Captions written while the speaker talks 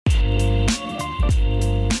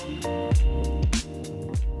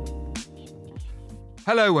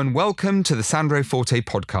Hello and welcome to the Sandro Forte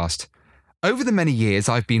podcast. Over the many years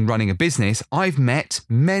I've been running a business, I've met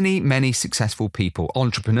many successful people,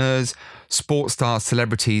 entrepreneurs, sports stars,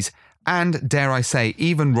 celebrities, and dare I say,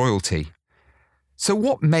 even royalty. So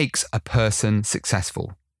what makes a person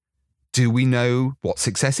successful? Do we know what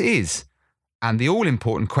success is? And the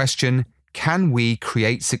all-important question, can we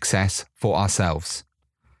create success for ourselves?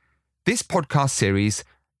 This podcast series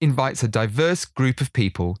invites a diverse group of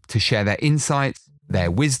people to share their insights, their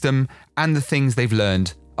wisdom, and the things they've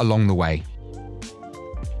learned along the way.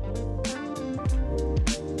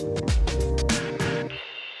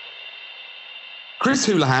 Chris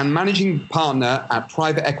Houlihan, managing partner at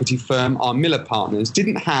private equity firm Our Miller Partners,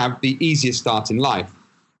 didn't have the easiest start in life.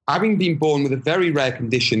 Having been born with a very rare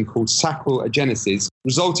condition called sacral agenesis,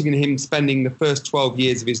 resulting in him spending the first 12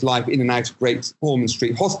 years of his life in and out of Great Ormond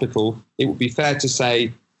Street Hospital, it would be fair to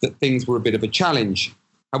say that things were a bit of a challenge.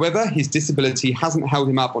 However, his disability hasn't held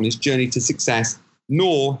him up on his journey to success,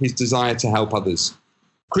 nor his desire to help others.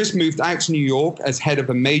 Chris moved out to New York as head of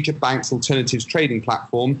a major bank's alternatives trading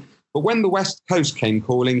platform, but when the West Coast came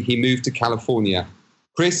calling, he moved to California.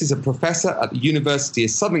 Chris is a professor at the University of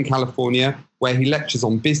Southern California, where he lectures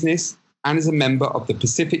on business and is a member of the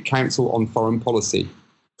Pacific Council on Foreign Policy.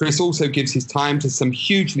 Chris also gives his time to some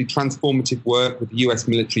hugely transformative work with US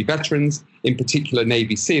military veterans, in particular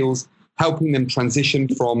Navy SEALs, helping them transition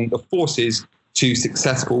from the forces to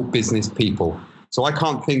successful business people. So I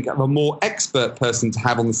can't think of a more expert person to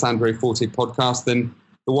have on the Sandro Forte podcast than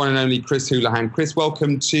the one and only Chris Houlihan. Chris,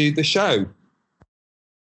 welcome to the show.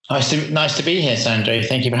 Nice to be here, Sandro.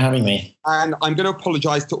 Thank you for having me. And I'm going to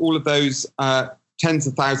apologise to all of those tens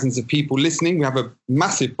of thousands of people listening. We have a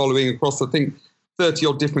massive following across, I think, 30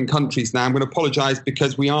 odd different countries now. I'm going to apologise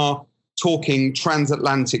because we are talking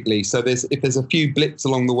transatlantically. So if there's a few blips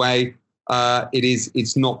along the way,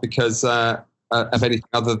 it's not because of anything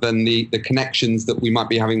other than the connections that we might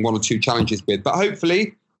be having one or two challenges with. But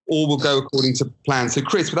hopefully all will go according to plan. So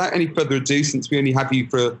Chris, without any further ado, since we only have you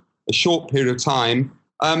for a short period of time,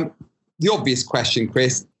 the obvious question,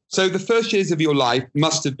 Chris. So the first years of your life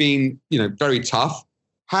must have been, very tough.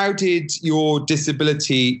 How did your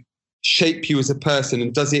disability shape you as a person?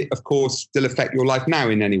 And does it, of course, still affect your life now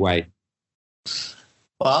in any way?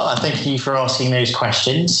 Well, thank you for asking those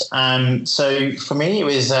questions. So for me, it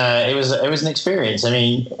was an experience. I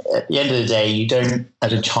mean, at the end of the day, you don't,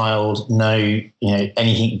 as a child, know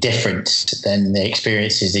anything different than the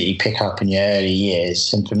experiences that you pick up in your early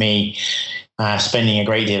years. And for me, spending a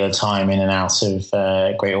great deal of time in and out of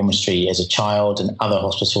Great Ormond Street as a child and other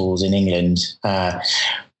hospitals in England,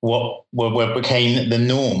 what became the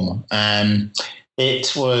norm.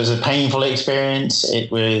 It was a painful experience.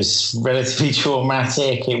 It was relatively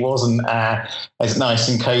traumatic. It wasn't as nice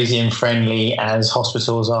and cozy and friendly as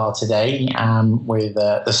hospitals are today, with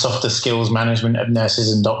the softer skills management of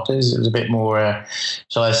nurses and doctors. It was a bit more,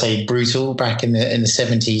 shall I say, brutal back in the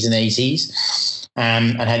 70s and 80s,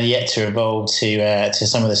 and had yet to evolve to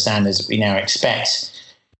some of the standards that we now expect.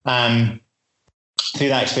 Through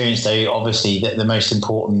that experience, though, obviously the most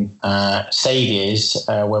important saviours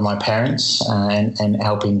were my parents, and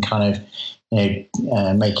helping kind of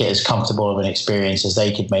make it as comfortable of an experience as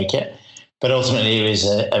they could make it. But ultimately, it was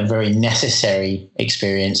a very necessary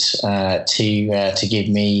experience to give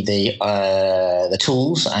me the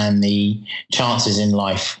tools and the chances in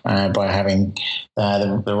life by having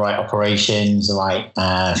the right operations, the right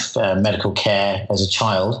medical care as a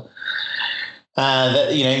child.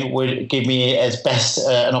 That would give me as best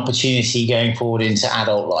an opportunity going forward into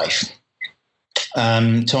adult life. To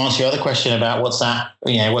answer your other question about what's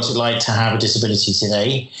it like to have a disability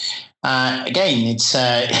today? Again,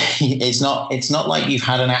 it's not like you've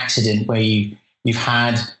had an accident where you've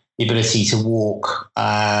had the ability to walk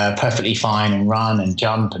perfectly fine and run and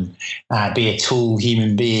jump and be a tall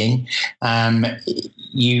human being.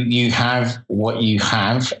 You have what you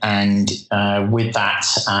have, and with that,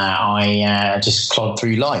 I just plod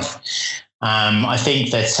through life. I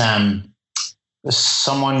think that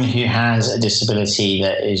someone who has a disability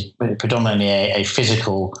that is predominantly a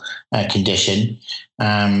physical condition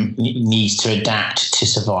needs to adapt to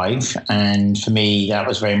survive. And for me, that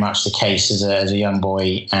was very much the case as a young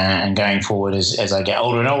boy, and going forward as I get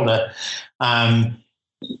older and older.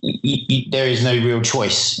 There is no real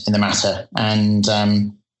choice in the matter, and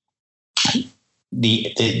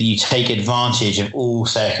you take advantage of all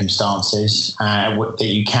circumstances that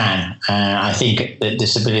you can. I think that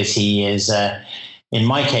disability is, in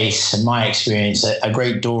my case, in my experience, a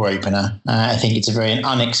great door opener. I think it's a very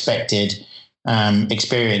unexpected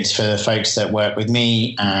experience for the folks that work with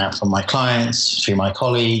me, from my clients, through my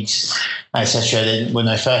colleagues, etc. When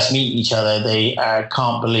they first meet each other, they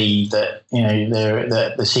can't believe that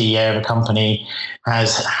the CEO of a company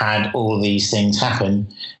has had all these things happen,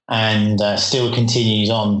 and still continues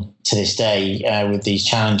on to this day with these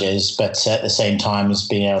challenges, but at the same time has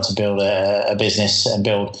been able to build a business and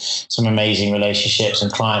build some amazing relationships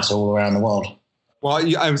and clients all around the world. Well,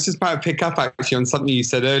 I was just about to pick up actually on something you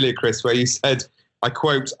said earlier, Chris, where you said, I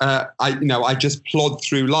quote, I just plod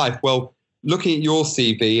through life. Well, looking at your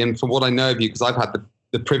CV and from what I know of you, because I've had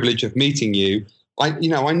the privilege of meeting you, I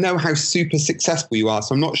know how super successful you are.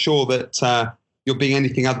 So I'm not sure that you're being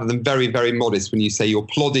anything other than very, very modest when you say you're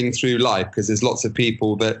plodding through life, because there's lots of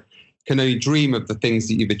people that can only dream of the things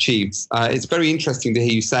that you've achieved. It's very interesting to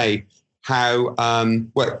hear you say how,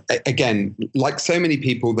 again, like so many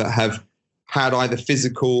people that have had either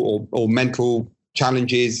physical or mental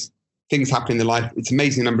challenges, things happen in their life, it's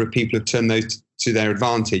amazing number of people have turned those to their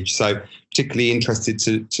advantage. So particularly interested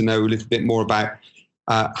to know a little bit more about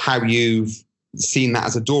how you've seen that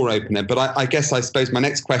as a door opener. But I suppose my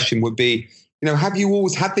next question would be, have you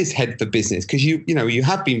always had this head for business? Because you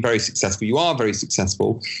have been very successful. You are very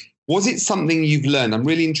successful. Was it something you've learned? I'm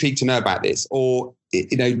really intrigued to know about this. Or,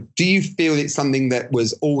 do you feel it's something that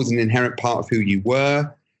was always an inherent part of who you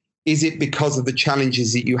were? Is it because of the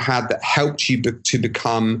challenges that you had that helped you to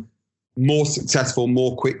become more successful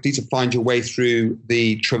more quickly, to find your way through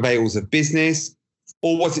the travails of business?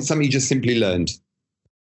 Or was it something you just simply learned?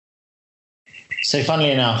 So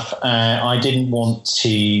funnily enough, I didn't want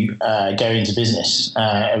to go into business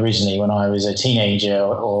originally when I was a teenager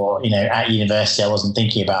or at university. I wasn't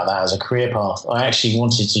thinking about that as a career path. I actually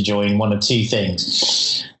wanted to join one of two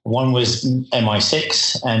things. One was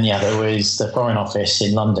MI6 and the other was the Foreign Office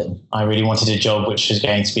in London. I really wanted a job which was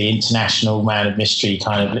going to be international, man of mystery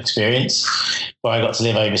kind of experience, where I got to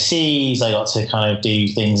live overseas. I got to kind of do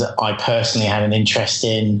things that I personally had an interest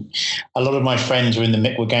in. A lot of my friends were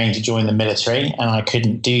going to join the military, and I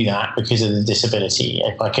couldn't do that because of the disability.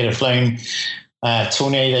 If I could have flown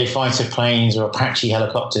Tornado fighter planes or Apache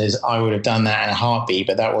helicopters, I would have done that in a heartbeat,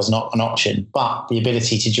 but that was not an option. But the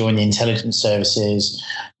ability to join the intelligence services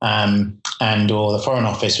and or the Foreign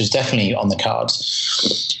Office was definitely on the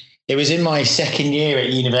cards. It was in my second year at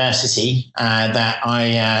university that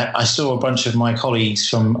I saw a bunch of my colleagues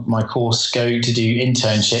from my course go to do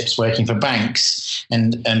internships working for banks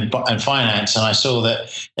and finance, and I saw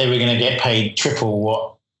that they were going to get paid triple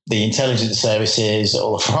what the intelligence services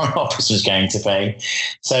or the Foreign Office was going to pay.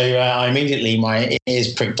 So I immediately, my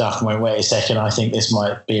ears pricked up and went, wait a second, I think this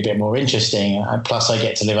might be a bit more interesting. Plus I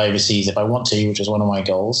get to live overseas if I want to, which was one of my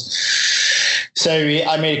goals. So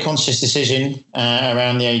I made a conscious decision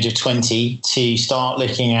around the age of 20 to start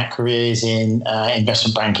looking at careers in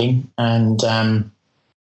investment banking, and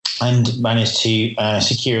managed to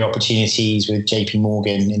secure opportunities with JP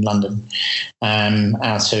Morgan in London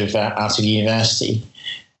out of university.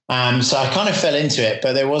 So I kind of fell into it,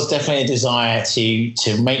 but there was definitely a desire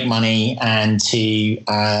to make money and to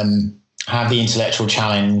have the intellectual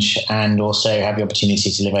challenge and also have the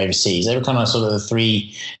opportunity to live overseas. They were kind of sort of the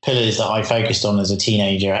three pillars that I focused on as a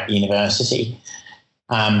teenager at university.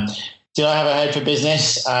 Did I have a head for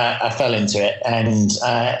business? I fell into it. And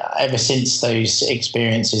ever since those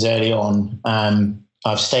experiences early on,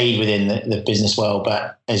 I've stayed within the business world.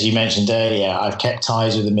 But as you mentioned earlier, I've kept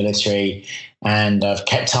ties with the military, and I've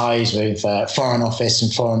kept ties with Foreign Office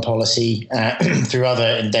and foreign policy through other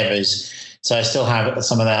endeavours. So I still have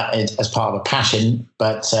some of that as part of a passion,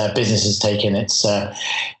 but business has taken its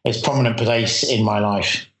prominent place in my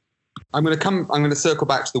life. I'm going to circle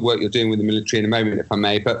back to the work you're doing with the military in a moment, if I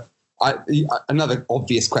may. But another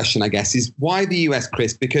obvious question, I guess, is why the US,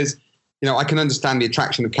 Chris? Because I can understand the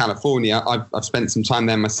attraction of California. I've spent some time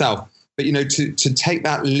there myself. But to take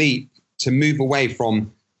that leap, to move away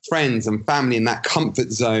from friends and family in that comfort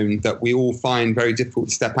zone that we all find very difficult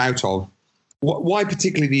to step out of. Why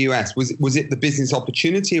particularly the US? Was it the business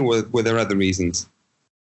opportunity, or were there other reasons?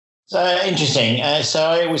 So interesting. So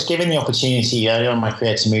I was given the opportunity early on in my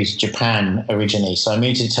career to move to Japan originally. So I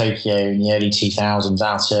moved to Tokyo in the early 2000s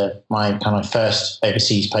out of my kind of first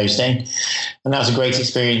overseas posting. And that was a great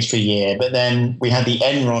experience for a year. But then we had the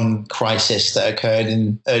Enron crisis that occurred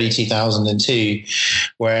in early 2002,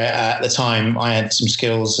 where at the time I had some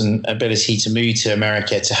skills and ability to move to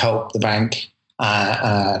America to help the bank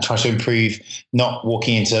try to improve, not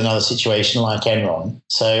walking into another situation like Enron.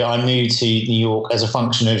 So I moved to New York as a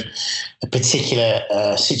function of a particular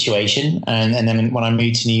situation. And then when I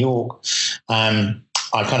moved to New York,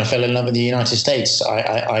 I kind of fell in love with the United States.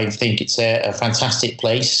 I think it's a fantastic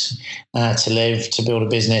place to live, to build a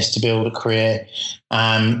business, to build a career.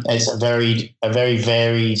 It's a very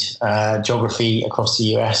varied geography across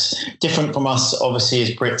the US, different from us, obviously,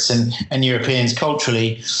 as Brits and Europeans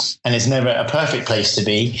culturally, and it's never a perfect place to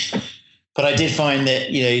be. But I did find that,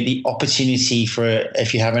 the opportunity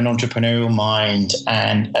if you have an entrepreneurial mind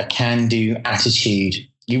and a can-do attitude,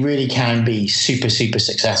 you really can be super, super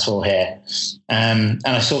successful here. And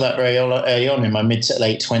I saw that very early on in my mid to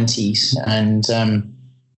late 20s. And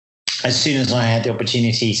as soon as I had the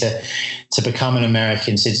opportunity to become an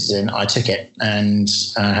American citizen, I took it and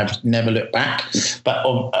have never looked back. But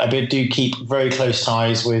I do keep very close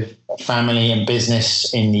ties with family and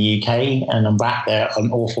business in the UK, and I'm back there an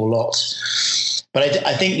awful lot. But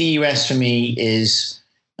I think the US for me is,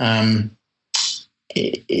 no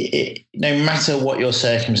matter what your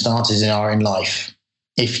circumstances are in life,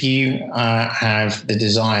 if you have the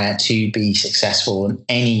desire to be successful in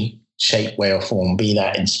any shape, way or form, be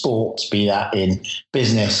that in sports, be that in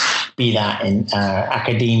business, be that in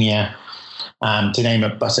academia, to name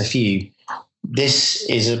but a few, this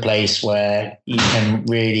is a place where you can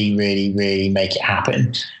really, really, really make it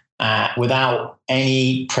happen without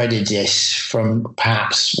any prejudice from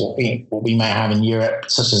perhaps what we may have in Europe,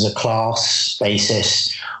 such as a class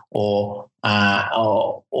basis or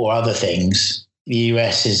other things. The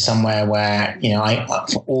US is somewhere where, I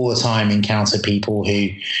all the time encounter people who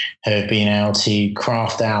have been able to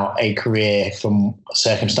craft out a career from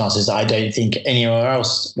circumstances that I don't think anywhere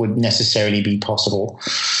else would necessarily be possible.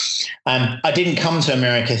 I didn't come to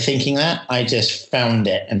America thinking that. I just found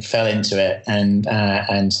it and fell into it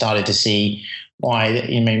and started to see why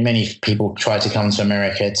many people try to come to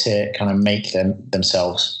America to kind of make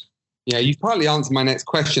themselves. Yeah, you partly answered my next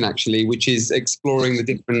question, actually, which is exploring the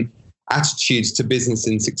different attitudes to business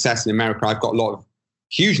and success in America. I've got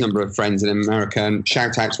huge number of friends in America, and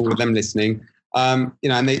shout out to all of them listening. And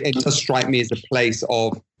it does strike me as a place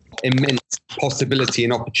of immense possibility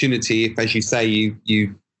and opportunity. If, as you say,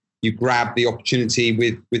 you grab the opportunity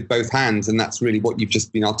with both hands, and that's really what you've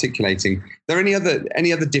just been articulating. Are there any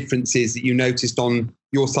other differences that you noticed on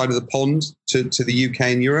your side of the pond to the UK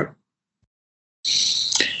and Europe?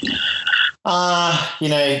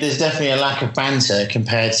 There's definitely a lack of banter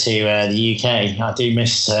compared to the UK. I do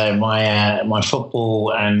miss my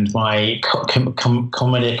football and my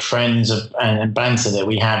comedic friends and banter that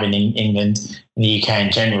we have in England, in the UK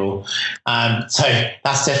in general. So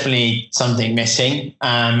that's definitely something missing.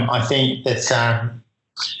 I think that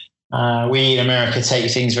we in America take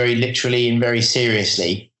things very literally and very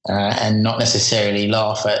seriously, and not necessarily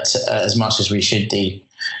laugh at as much as we should do.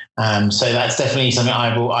 So that's definitely something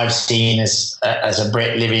I've seen as a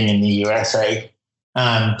Brit living in the USA.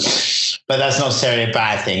 But that's not necessarily a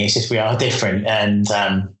bad thing. It's just we are different. And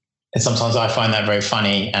sometimes I find that very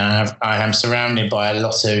funny. And I am surrounded by a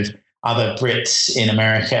lot of other Brits in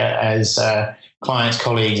America as clients,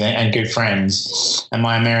 colleagues, and good friends. And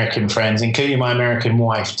my American friends, including my American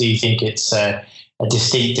wife, do think it's a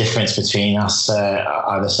distinct difference between us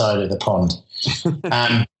either side of the pond.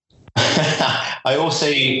 I also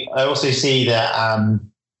see that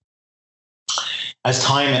as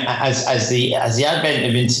the advent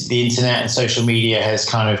of the internet and social media has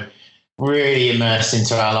kind of really immersed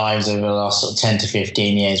into our lives over the last sort of 10 to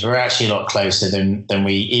 15 years, we're actually a lot closer than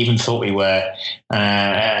we even thought we were,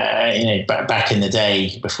 back in the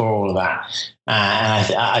day before all of that.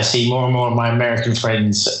 And I see more and more of my American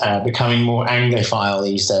friends becoming more Anglophile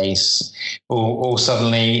these days, or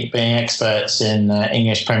suddenly being experts in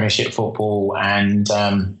English Premiership football and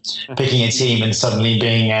picking a team and suddenly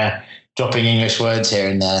being dropping English words here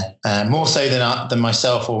and there, more so than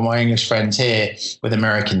myself or my English friends here with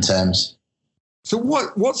American terms. So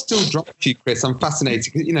what still drives you, Chris? I'm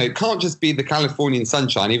fascinated. It can't just be the Californian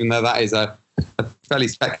sunshine, even though that is a fairly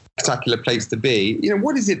spectacular place to be.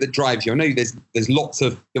 What is it that drives you? I know you have lots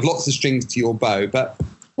of strings to your bow, but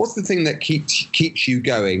what's the thing that keeps you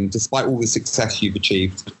going despite all the success you've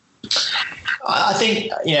achieved? I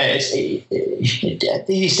think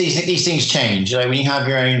these things change. When you have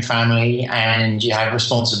your own family and you have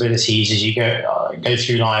responsibilities as you go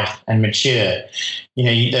through life and mature,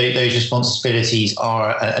 those responsibilities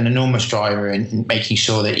are an enormous driver in making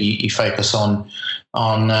sure that you focus on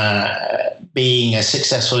being as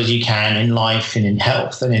successful as you can in life and in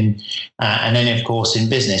health and then of course in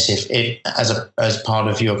business if as part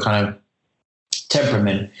of your kind of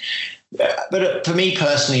temperament. But for me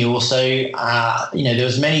personally also, there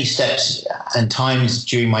was many steps and times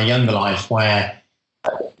during my younger life where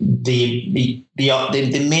the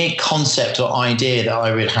mere concept or idea that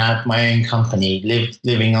I would have my own company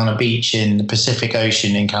living on a beach in the Pacific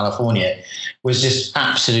Ocean in California was just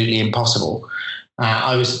absolutely impossible.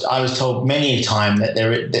 I was told many a time that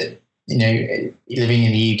living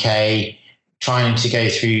in the UK, trying to go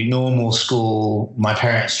through normal school, my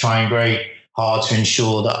parents trying very hard to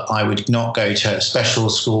ensure that I would not go to a special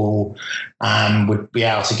school, would be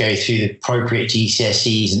able to go through the appropriate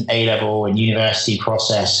GCSEs and A-level and university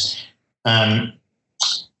process.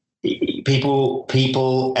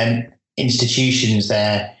 People and institutions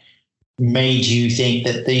there made you think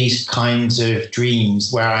that these kinds of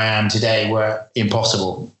dreams where I am today were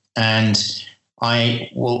impossible. And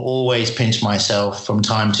I will always pinch myself from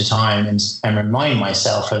time to time and remind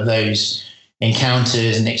myself of those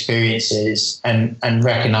encounters and experiences and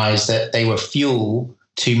recognize that they were fuel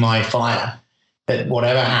to my fire. That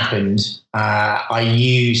whatever happened, I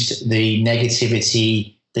used the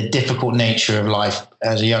negativity, the difficult nature of life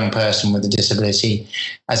as a young person with a disability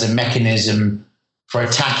as a mechanism for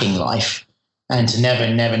attacking life, and to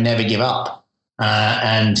never give up,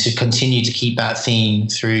 and to continue to keep that theme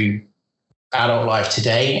through adult life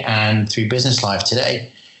today and through business life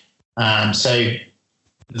today. So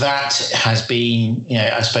that has been,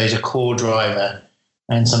 I suppose, a core driver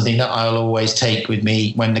and something that I'll always take with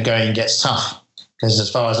me when the going gets tough. Because as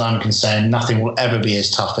far as I'm concerned, nothing will ever be as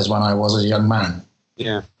tough as when I was a young man.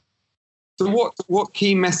 Yeah. So what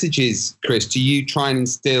key messages, Chris, do you try and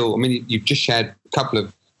instill? I mean, you've just shared a couple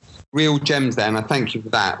of real gems there, and I thank you for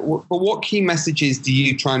that. But what key messages do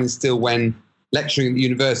you try and instill when lecturing at the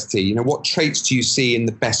university? What traits do you see in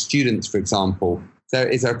the best students, for example?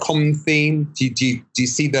 Is there a common theme? Do you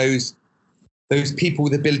see those people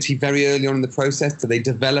with ability very early on in the process? Do they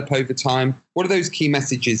develop over time? What are those key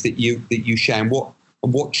messages that you share, and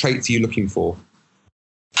what traits are you looking for?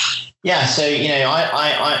 Yeah, so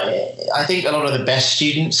I think a lot of the best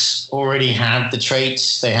students already have the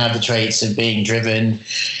traits. They have the traits of being driven,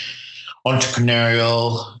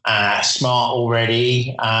 entrepreneurial, smart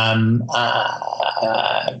already, have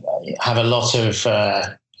a lot of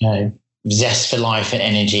zest for life and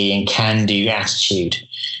energy and can-do attitude.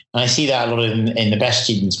 And I see that a lot in the best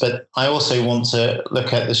students, but I also want to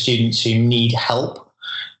look at the students who need help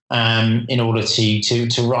in order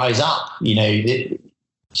to rise up,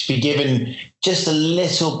 to be given just a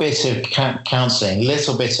little bit of counseling, a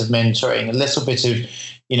little bit of mentoring, a little bit of,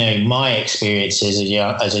 my experiences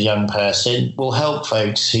as a young person will help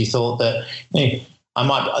folks who thought that, I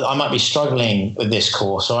might be struggling with this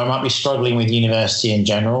course, or I might be struggling with university in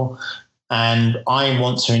general. And I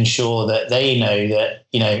want to ensure that they know that,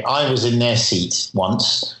 I was in their seat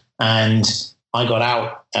once and I got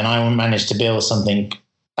out and I managed to build something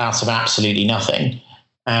out of absolutely nothing.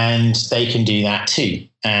 And they can do that too.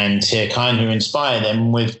 And to kind of inspire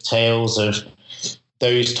them with tales of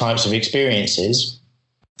those types of experiences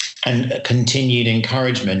and continued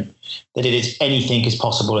encouragement that anything is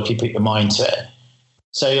possible if you put your mind to it.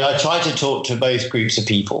 So I try to talk to both groups of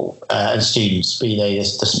people and students, be they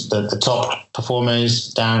the top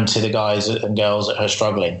performers down to the guys and girls that are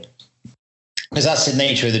struggling. Because that's the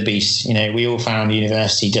nature of the beast. We all found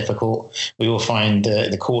university difficult. We all find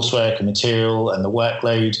the coursework and material and the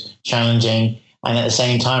workload challenging. And at the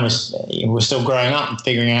same time, we're still growing up and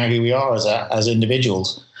figuring out who we are as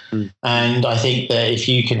individuals. Mm. And I think that if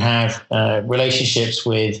you can have relationships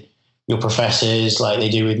with your professors like they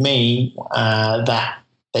do with me, that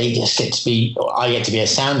they just I get to be a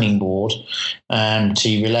sounding board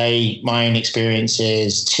to relay my own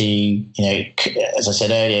experiences, to, as I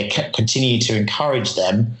said earlier, continue to encourage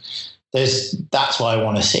them. That's what I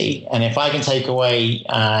want to see. And if I can take away,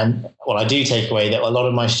 I do take away that a lot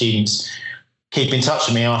of my students keep in touch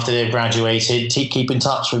with me after they've graduated, keep in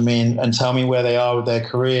touch with me and tell me where they are with their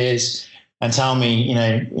careers, and tell me,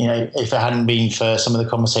 if it hadn't been for some of the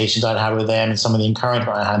conversations I'd had with them and some of the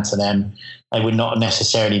encouragement I had to them, they would not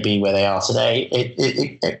necessarily be where they are today.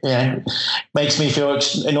 It makes me feel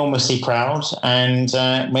enormously proud, and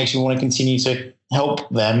makes me want to continue to help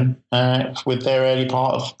them with their early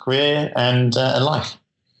part of career and life.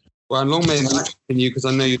 Well, long may it continue, because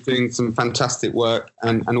I know you're doing some fantastic work,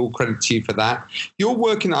 and all credit to you for that.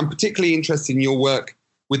 I'm particularly interested in your work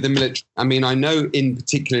with the military. I mean, I know in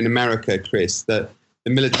particular in America, Chris, that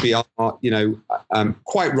the military are,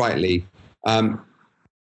 quite rightly,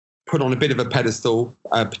 put on a bit of a pedestal,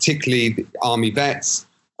 particularly the Army vets,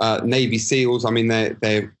 Navy SEALs. I mean,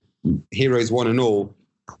 they're heroes one and all.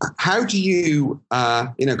 How do you,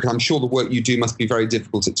 because I'm sure the work you do must be very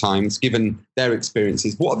difficult at times, given their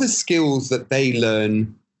experiences. What are the skills that they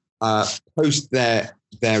learn post their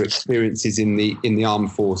their experiences in the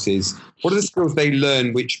armed forces, what are the skills they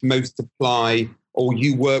learn which most apply or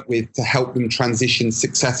you work with to help them transition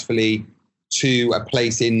successfully to a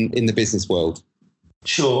place in the business world?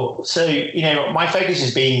 Sure. So, my focus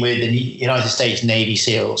has been with the United States Navy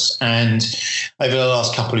SEALs. And over the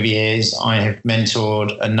last couple of years, I have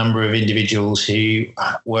mentored a number of individuals who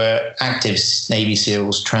were active Navy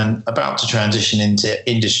SEALs about to transition into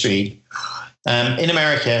industry. In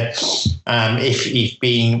America, if you've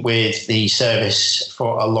been with the service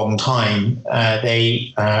for a long time,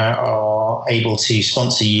 they are able to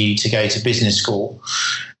sponsor you to go to business school.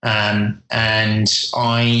 And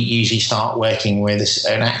I usually start working with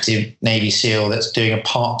an active Navy SEAL that's doing a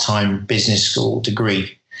part-time business school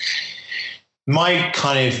degree. My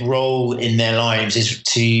kind of role in their lives is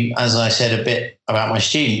to, as I said a bit about my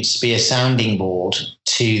students, be a sounding board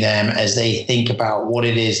to them as they think about what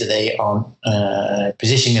it is that they are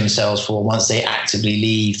positioning themselves for once they actively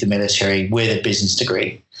leave the military with a business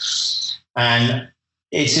degree. And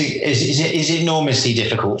it's enormously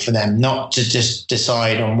difficult for them not to just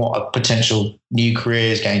decide on what a potential new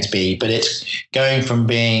career is going to be, but it's going from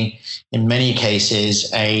being, in many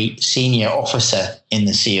cases, a senior officer in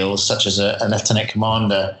the SEALs, such as a lieutenant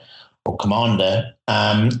commander or commander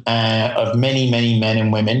of many, many men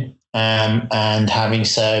and women, and having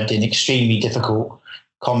served in extremely difficult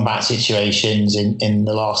combat situations in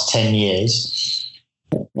the last 10 years,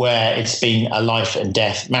 where it's been a life and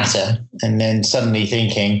death matter, and then suddenly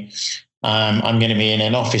thinking, I'm going to be in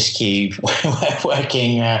an office cube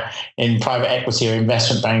working in private equity or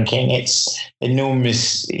investment banking. It's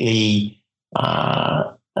enormously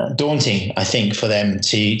daunting, I think, for them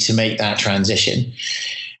to make that transition.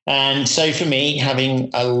 And so for me, having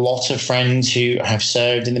a lot of friends who have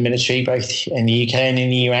served in the military, both in the UK and in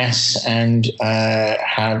the US, and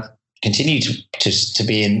have continued to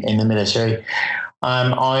be in the military,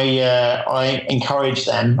 I encourage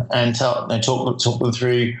them and talk them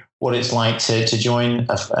through what it's like to join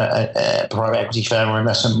a private equity firm or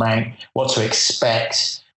investment bank, what to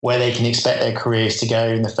expect, where they can expect their careers to go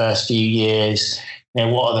in the first few years.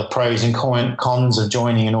 What are the pros and cons of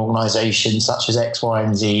joining an organization such as X, Y,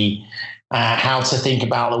 and Z, how to think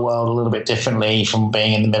about the world a little bit differently from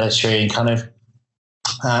being in the military, and kind of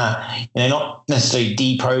not necessarily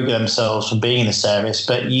deprogram themselves from being in the service,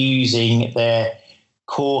 but using their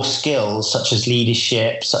core skills such as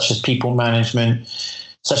leadership, such as people management,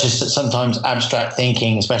 such as sometimes abstract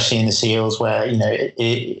thinking, especially in the SEALs, where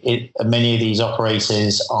many of these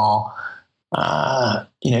operators are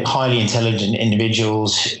highly intelligent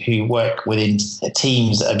individuals who work within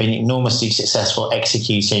teams that have been enormously successful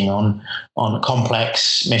executing on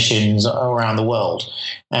complex missions around the world,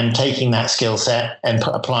 and taking that skill set and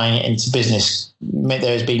applying it into business.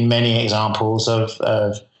 There's been many examples of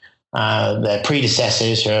their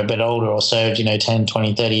predecessors who are a bit older or served 10,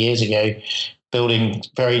 20, 30 years ago, building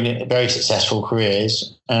very, very successful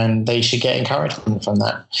careers, and they should get encouragement from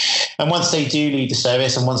that. And once they do leave the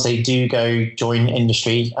service, and once they do go join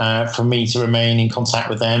industry, for me to remain in contact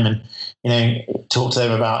with them and talk to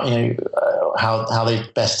them about how they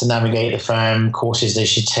best to navigate the firm, courses they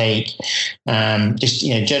should take,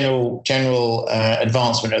 general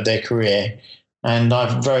advancement of their career. And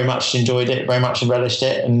I've very much enjoyed it, very much relished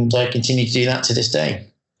it, and continue to do that to this day.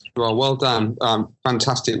 Well done.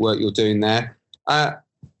 Fantastic work you're doing there.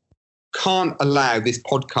 Can't allow this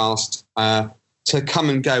podcast to come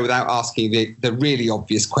and go without asking the really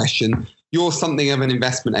obvious question. You're something of an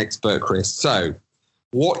investment expert, Chris. So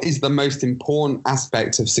what is the most important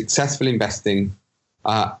aspect of successful investing,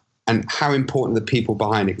 and how important are the people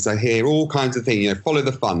behind it? Because I hear all kinds of things, follow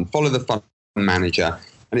the fund manager.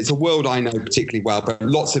 And it's a world I know particularly well, but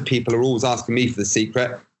lots of people are always asking me for the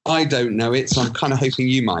secret. I don't know it, so I'm kind of hoping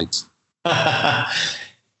you might.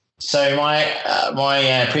 So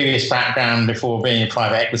my previous background before being in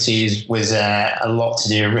private equities was a lot to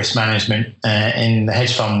do with risk management in the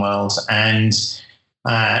hedge fund world. And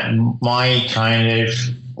my kind of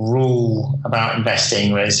rule about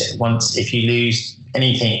investing was, if you lose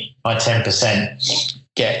anything by 10%,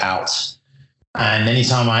 get out. And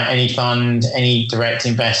anytime any fund, any direct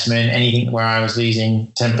investment, anything where I was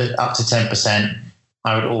losing up to 10%,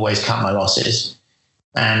 I would always cut my losses.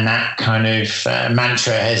 And that kind of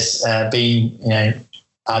mantra has been,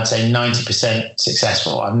 I'd say 90%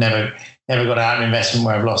 successful. I've never got out of an investment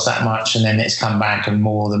where I've lost that much, and then it's come back and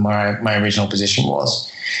more than where my original position was.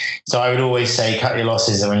 So I would always say cut your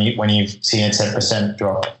losses when you've seen a 10%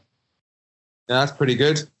 drop. Yeah, that's pretty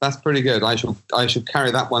good. I shall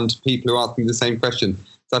carry that one to people who ask me the same question.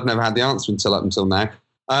 So I've never had the answer up until now.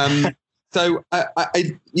 So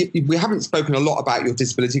we haven't spoken a lot about your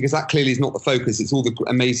disability because that clearly is not the focus. It's all the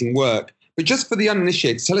amazing work. But just for the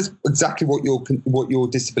uninitiated, tell us exactly what your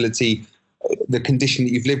disability, the condition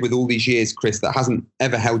that you've lived with all these years, Chris, that hasn't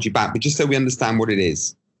ever held you back, but just so we understand what it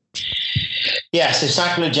is. Yeah, so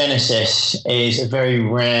sacchalogenesis is a very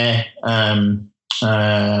rare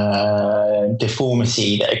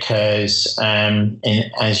deformity that occurs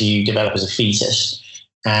as you develop as a fetus.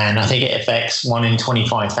 And I think it affects 1 in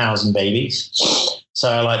 25,000 babies.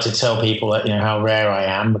 So I like to tell people that, how rare I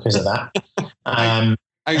am because of that. But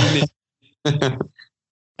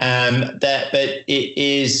it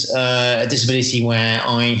is a disability where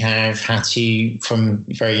I have had to, from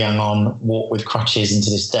very young on, walk with crutches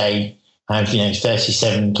into this day. I have,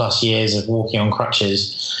 37 plus years of walking on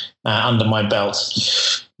crutches under my belt.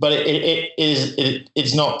 But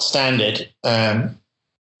it's not standard.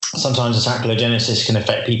 Sometimes the sacchalogenesis can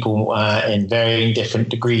affect people in varying different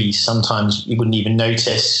degrees. Sometimes you wouldn't even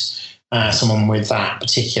notice someone with that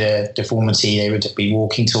particular deformity. They would be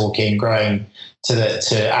walking, talking, growing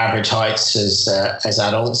to average heights as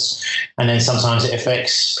adults. And then sometimes it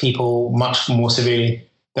affects people much more severely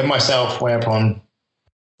than myself, whereupon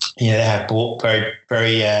they have very,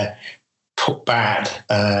 very bad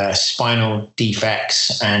spinal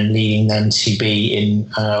defects and leading them to be in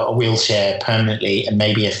a wheelchair permanently and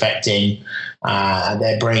maybe affecting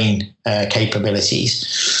their brain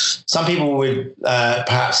capabilities. Some people would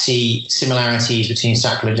perhaps see similarities between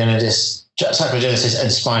sacchalogenesis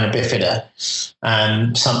and spina bifida.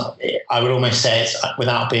 I would almost say it's,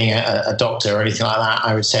 without being a doctor or anything like that,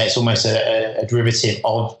 I would say it's almost a derivative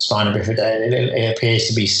of spina bifida. It appears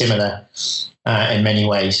to be similar in many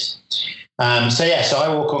ways. So I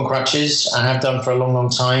walk on crutches. I have done for a long, long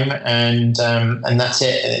time, and that's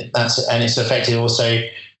it. And it's affected also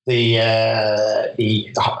the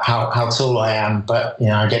how tall I am. But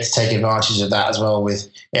I get to take advantage of that as well with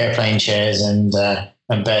airplane chairs and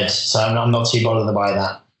beds. So I'm not too bothered by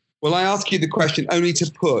that. Well, I ask you the question only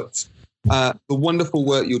to put the wonderful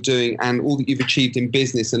work you're doing and all that you've achieved in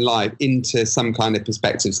business and life into some kind of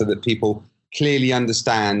perspective, so that people clearly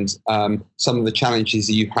understand some of the challenges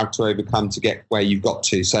that you've had to overcome to get where you've got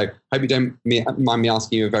to. So I hope you don't mind me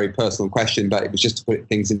asking you a very personal question, but it was just to put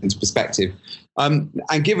things into perspective. And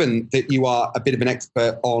given that you are a bit of an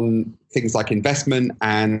expert on things like investment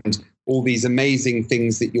and all these amazing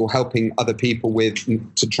things that you're helping other people with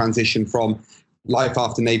to transition from life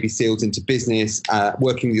after Navy SEALs into business,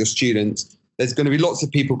 working with your students, there's going to be lots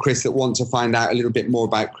of people, Chris, that want to find out a little bit more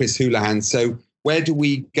about Chris Houlihan. So where do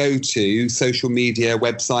we go to? Social media,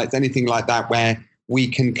 websites, anything like that, where we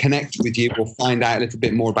can connect with you or find out a little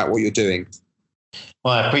bit more about what you're doing?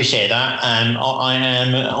 Well, I appreciate that. I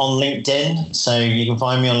am on LinkedIn, so you can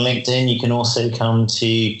find me on LinkedIn. You can also come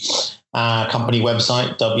to our company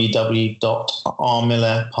website,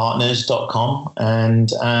 www.rmillerpartners.com,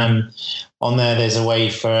 and on there's a way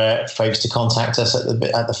for folks to contact us at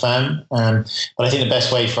the firm. But I think the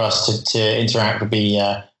best way for us to interact would be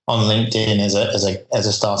on LinkedIn as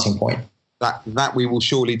a starting point. That we will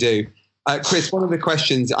surely do. Chris, one of the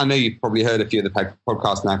questions, I know you've probably heard a few of the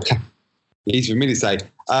podcasts now. Easy for me to say.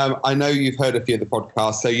 I know you've heard a few of the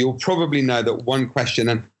podcasts, so you'll probably know that one question,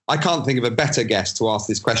 and I can't think of a better guest to ask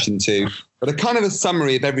this question to, but a kind of a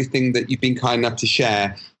summary of everything that you've been kind enough to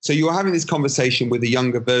share. So you're having this conversation with a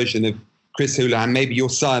younger version of Chris Houlihan, maybe your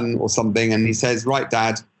son or something, and he says, right,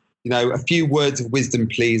 Dad, a few words of wisdom,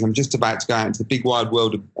 please. I'm just about to go out into the big wide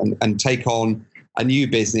world and take on a new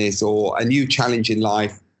business or a new challenge in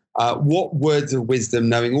life. What words of wisdom,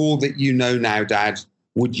 knowing all that you know now, Dad,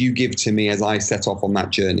 would you give to me as I set off on that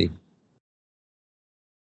journey?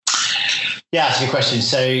 Yeah, that's a good question.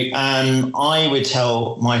 So I would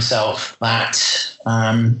tell myself that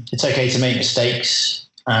it's okay to make mistakes.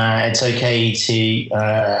 It's okay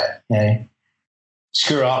to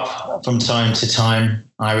screw up from time to time.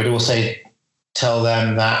 I would also tell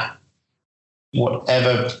them that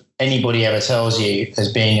whatever anybody ever tells you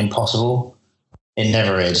as being impossible, it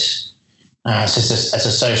never is. It's just a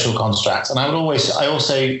social construct. And I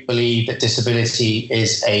also believe that disability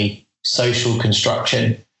is a social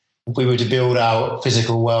construction. If we were to build our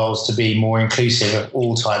physical worlds to be more inclusive of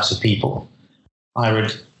all types of people, I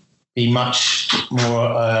would be much more.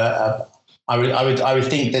 I would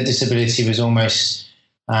think that disability was almost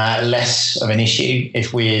less of an issue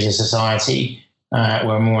if we as a society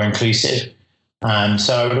were more inclusive. So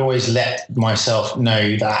I would always let myself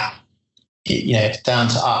know that it's down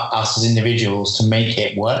to us as individuals to make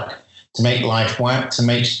it work, to make life work, to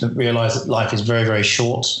realize that life is very, very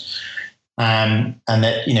short, and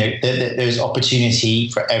that that there's opportunity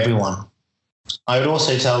for everyone. I would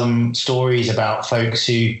also tell them stories about folks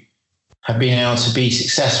who have been able to be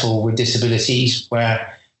successful with disabilities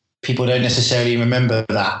where people don't necessarily remember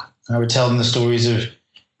that. I would tell them the stories of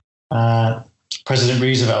President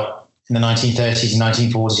Roosevelt in the 1930s and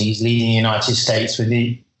 1940s leading the United States with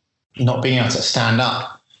not being able to stand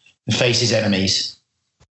up and face his enemies.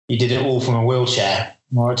 He did it all from a wheelchair.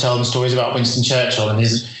 Or I would tell them stories about Winston Churchill and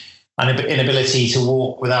his inability to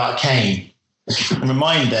walk without a cane. And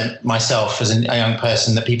remind myself as a young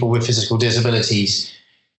person that people with physical disabilities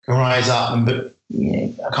can rise up and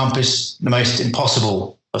accomplish the most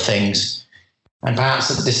impossible of things. And perhaps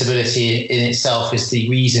that disability in itself is the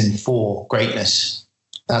reason for greatness.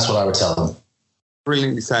 That's what I would tell them.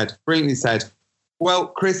 Brilliantly said. Brilliantly said. Well,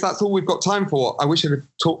 Chris, that's all we've got time for. I wish I could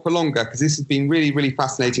talk for longer because this has been really, really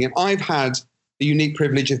fascinating. And I've had the unique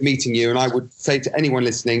privilege of meeting you. And I would say to anyone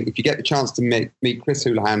listening, if you get the chance to meet Chris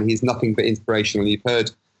Houlihan, he's nothing but inspirational. You've heard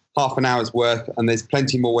half an hour's worth, and there's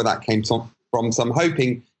plenty more where that came from. So I'm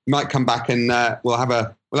hoping you might come back and we'll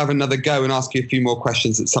have another go and ask you a few more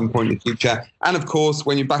questions at some point in the future. And of course,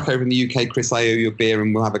 when you're back over in the UK, Chris, I owe you a beer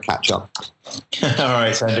and we'll have a catch up. All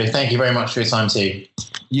right, Andrew. Thank you very much for your time too.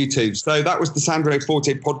 You too. So that was the Sandro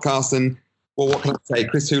Forte podcast. And well, what can I say?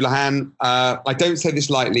 Chris Houlihan, I don't say this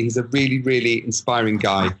lightly. He's a really, really inspiring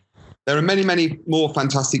guy. There are many, many more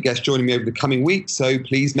fantastic guests joining me over the coming weeks. So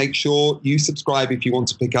please make sure you subscribe if you want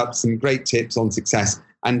to pick up some great tips on success.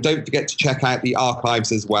 And don't forget to check out the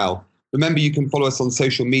archives as well. Remember, you can follow us on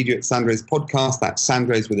social media at Sandro's Podcast. That's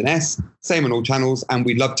Sandro's with an S. Same on all channels. And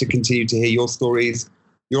we'd love to continue to hear your stories,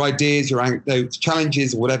 your ideas, your anecdotes,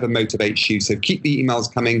 challenges, whatever motivates you. So keep the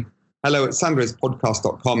emails coming.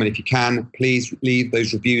 hello@sandrospodcast.com. And if you can, please leave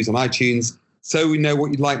those reviews on iTunes so we know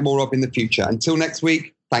what you'd like more of in the future. Until next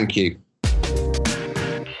week, thank you.